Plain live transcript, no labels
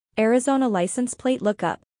Arizona license plate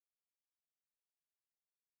lookup.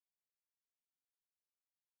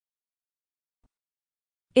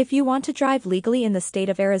 If you want to drive legally in the state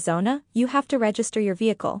of Arizona, you have to register your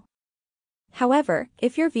vehicle. However,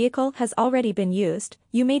 if your vehicle has already been used,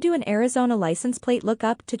 you may do an Arizona license plate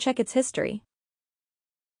lookup to check its history.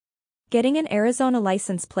 Getting an Arizona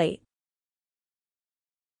license plate.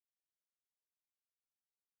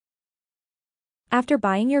 After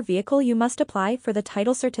buying your vehicle, you must apply for the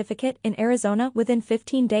title certificate in Arizona within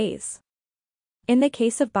 15 days. In the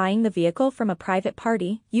case of buying the vehicle from a private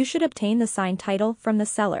party, you should obtain the signed title from the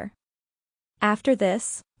seller. After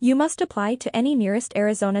this, you must apply to any nearest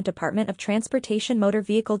Arizona Department of Transportation Motor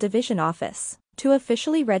Vehicle Division office to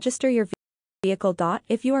officially register your vehicle.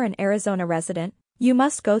 If you are an Arizona resident, you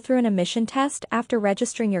must go through an emission test after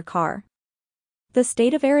registering your car. The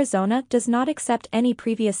state of Arizona does not accept any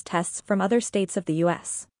previous tests from other states of the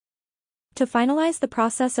U.S. To finalize the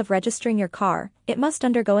process of registering your car, it must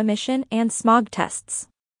undergo emission and smog tests.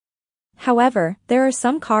 However, there are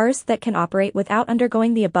some cars that can operate without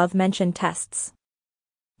undergoing the above-mentioned tests.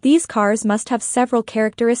 These cars must have several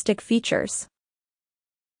characteristic features,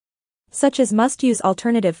 such as must use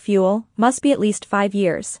alternative fuel, must be at least 5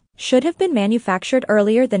 years, should have been manufactured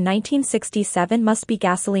earlier than 1967, must be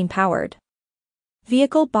gasoline-powered.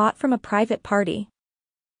 Vehicle bought from a private party.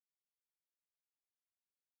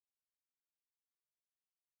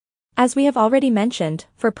 As we have already mentioned,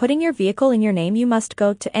 for putting your vehicle in your name you must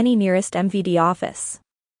go to any nearest MVD office.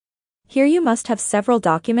 Here you must have several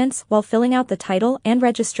documents while filling out the title and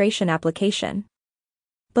registration application.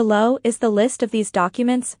 Below is the list of these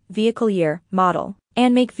documents: vehicle year, model,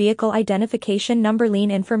 and make, vehicle identification number, lien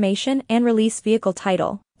information and release vehicle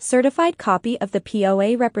title, certified copy of the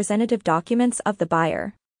POA, representative documents of the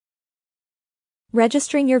buyer.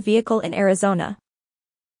 Registering your vehicle in Arizona.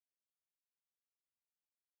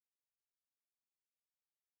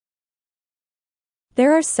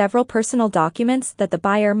 There are several personal documents that the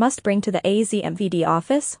buyer must bring to the AZMVD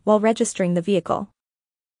office while registering the vehicle.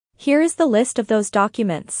 Here is the list of those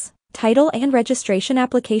documents: title and registration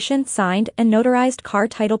application, signed and notarized car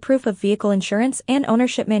title, proof of vehicle insurance and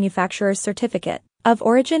ownership, manufacturer's certificate of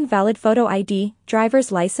origin, valid photo ID,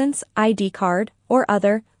 driver's license, ID card, or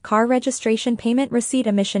other, car registration, payment receipt,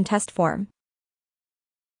 emission test form.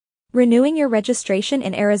 Renewing your registration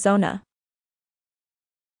in Arizona.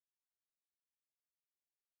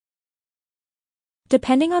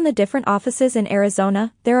 Depending on the different offices in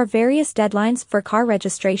Arizona, there are various deadlines for car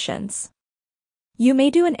registrations. You may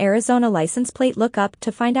do an Arizona license plate lookup to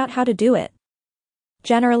find out how to do it.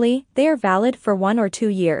 Generally, they are valid for 1 or 2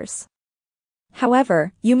 years.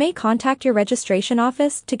 However, you may contact your registration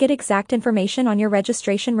office to get exact information on your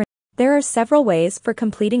registration. There are several ways for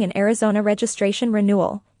completing an Arizona registration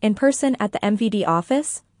renewal: in person at the MVD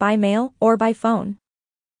office, by mail, or by phone.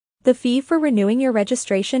 The fee for renewing your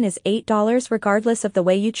registration is $8 regardless of the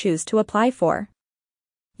way you choose to apply for.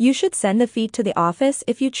 You should send the fee to the office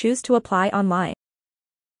if you choose to apply online.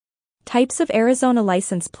 Types of Arizona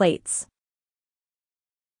license plates.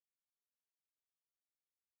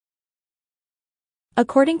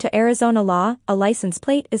 According to Arizona law, a license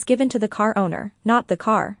plate is given to the car owner, not the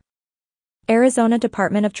car. Arizona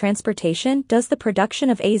Department of Transportation does the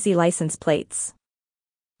production of AZ license plates.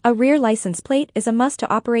 A rear license plate is a must to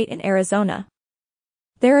operate in Arizona.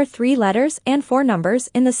 There are 3 letters and 4 numbers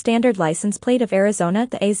in the standard license plate of Arizona,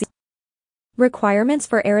 the AZ. Requirements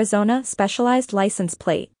for Arizona specialized license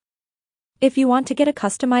plate. If you want to get a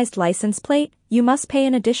customized license plate, you must pay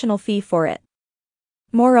an additional fee for it.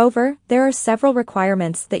 Moreover, there are several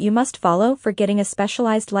requirements that you must follow for getting a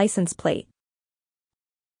specialized license plate.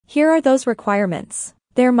 Here are those requirements.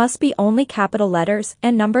 There must be only capital letters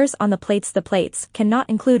and numbers on the plates. The plates cannot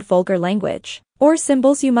include vulgar language or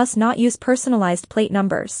symbols. You must not use personalized plate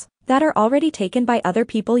numbers that are already taken by other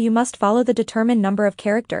people. You must follow the determined number of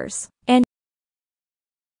characters and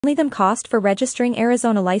only them cost for registering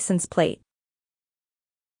Arizona license plate.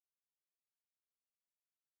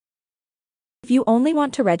 If you only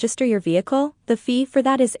want to register your vehicle, the fee for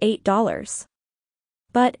that is $8.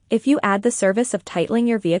 But, if you add the service of titling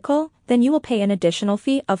your vehicle, then you will pay an additional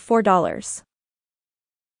fee of $4.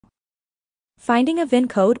 Finding a VIN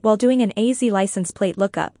code while doing an AZ license plate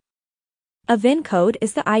lookup. A VIN code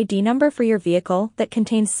is the ID number for your vehicle that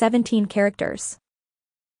contains 17 characters.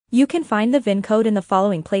 You can find the VIN code in the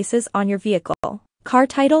following places on your vehicle: car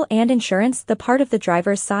title and insurance, the part of the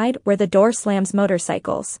driver's side where the door slams,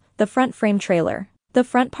 motorcycles, the front frame trailer, the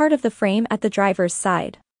front part of the frame at the driver's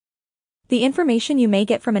side. The information you may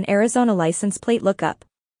get from an Arizona license plate lookup.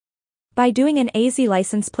 By doing an AZ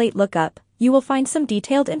license plate lookup, you will find some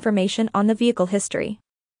detailed information on the vehicle history.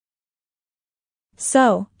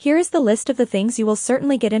 So, here is the list of the things you will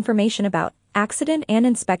certainly get information about: accident and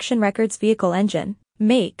inspection records, vehicle engine,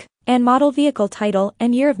 make, and model, vehicle title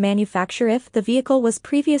and year of manufacture if the vehicle was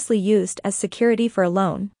previously used as security for a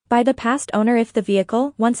loan by the past owner, if the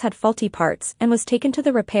vehicle once had faulty parts and was taken to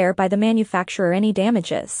the repair by the manufacturer, any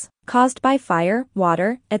damages caused by fire,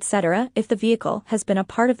 water, etc., if the vehicle has been a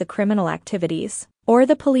part of the criminal activities, or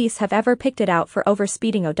the police have ever picked it out for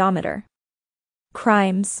overspeeding, odometer.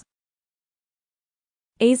 Crimes.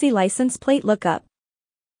 AZ license plate lookup.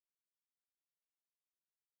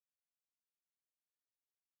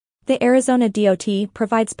 The Arizona DOT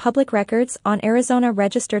provides public records on Arizona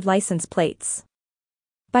registered license plates.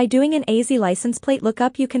 By doing an AZ license plate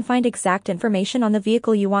lookup, you can find exact information on the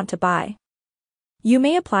vehicle you want to buy. You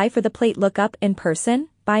may apply for the plate lookup in person,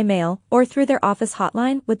 by mail, or through their office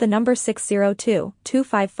hotline with the number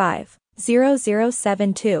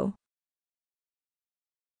 602-255-0072.